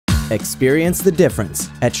Experience the difference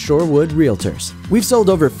at Shorewood Realtors. We've sold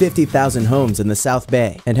over 50,000 homes in the South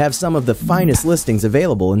Bay and have some of the finest listings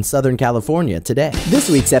available in Southern California today. This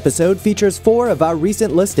week's episode features 4 of our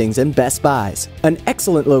recent listings and best buys. An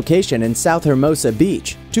excellent location in South Hermosa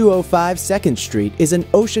Beach, 205 2nd Street is an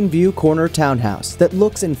ocean view corner townhouse that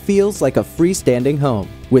looks and feels like a freestanding home.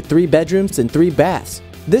 With 3 bedrooms and 3 baths,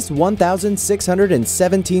 this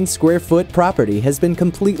 1,617 square foot property has been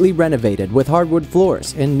completely renovated with hardwood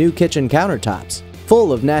floors and new kitchen countertops.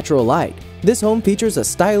 Full of natural light, this home features a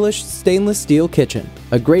stylish stainless steel kitchen,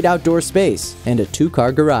 a great outdoor space, and a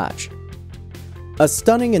 2-car garage. A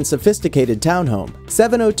stunning and sophisticated townhome,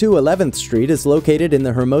 702 11th Street is located in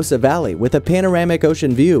the Hermosa Valley with a panoramic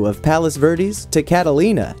ocean view of Palos Verdes to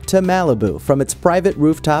Catalina to Malibu from its private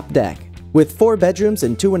rooftop deck. With 4 bedrooms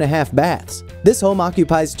and 2.5 baths, this home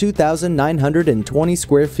occupies 2,920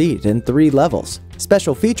 square feet and 3 levels.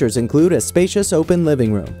 Special features include a spacious open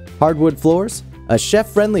living room, hardwood floors, a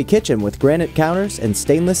chef-friendly kitchen with granite counters and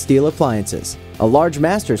stainless steel appliances, a large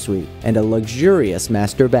master suite, and a luxurious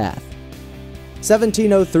master bath.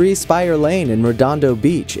 1703 Spire Lane in Redondo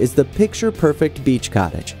Beach is the picture-perfect beach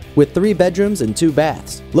cottage with 3 bedrooms and 2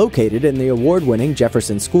 baths, located in the award-winning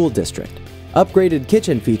Jefferson School District. Upgraded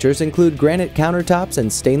kitchen features include granite countertops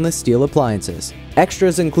and stainless steel appliances.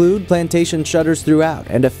 Extras include plantation shutters throughout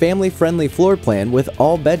and a family-friendly floor plan with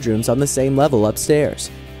all bedrooms on the same level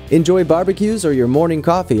upstairs. Enjoy barbecues or your morning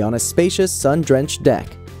coffee on a spacious sun-drenched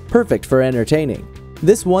deck, perfect for entertaining.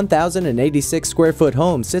 This 1,086 square foot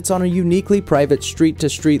home sits on a uniquely private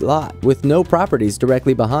street-to-street lot with no properties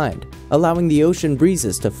directly behind, allowing the ocean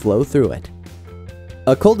breezes to flow through it.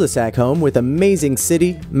 A cul-de-sac home with amazing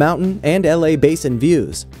city, mountain, and LA basin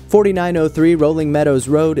views, 4903 Rolling Meadows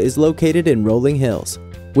Road is located in Rolling Hills.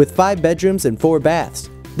 With 5 bedrooms and 4 baths,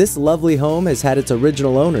 this lovely home has had its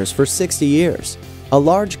original owners for 60 years. A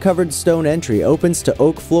large covered stone entry opens to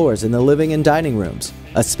oak floors in the living and dining rooms.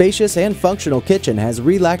 A spacious and functional kitchen has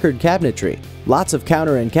re-lacquered cabinetry, lots of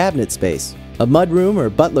counter and cabinet space, a mudroom or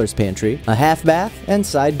butler's pantry, a half bath, and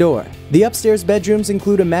side door. The upstairs bedrooms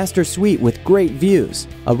include a master suite with great views,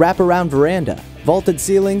 a wraparound veranda, vaulted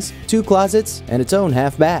ceilings, 2 closets, and its own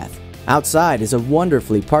half bath. Outside is a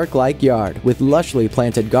wonderfully park-like yard with lushly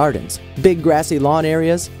planted gardens, big grassy lawn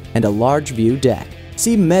areas, and a large view deck.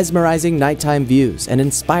 See mesmerizing nighttime views and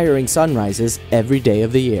inspiring sunrises every day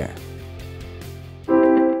of the year.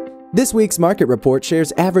 This week's market report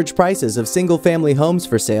shares average prices of single-family homes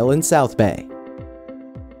for sale in South Bay.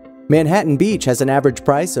 Manhattan Beach has an average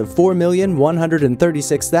price of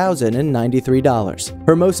 $4,136,093.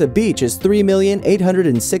 Hermosa Beach is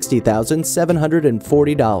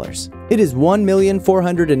 $3,860,740. It is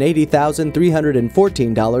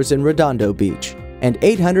 $1,480,314 in Redondo Beach and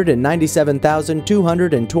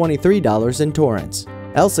 $897,223 in Torrance.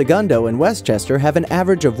 El Segundo and Westchester have an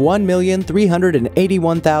average of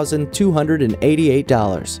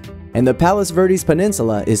 $1,381,288. And the Palos Verdes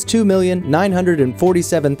Peninsula is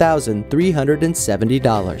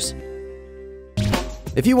 $2,947,370.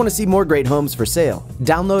 If you want to see more great homes for sale,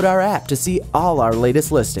 download our app to see all our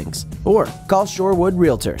latest listings. Or call Shorewood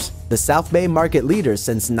Realtors, the South Bay market leaders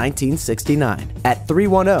since 1969, at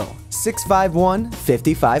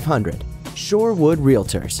 310-651-5500. Shorewood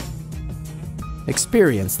Realtors.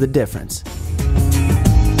 Experience the difference.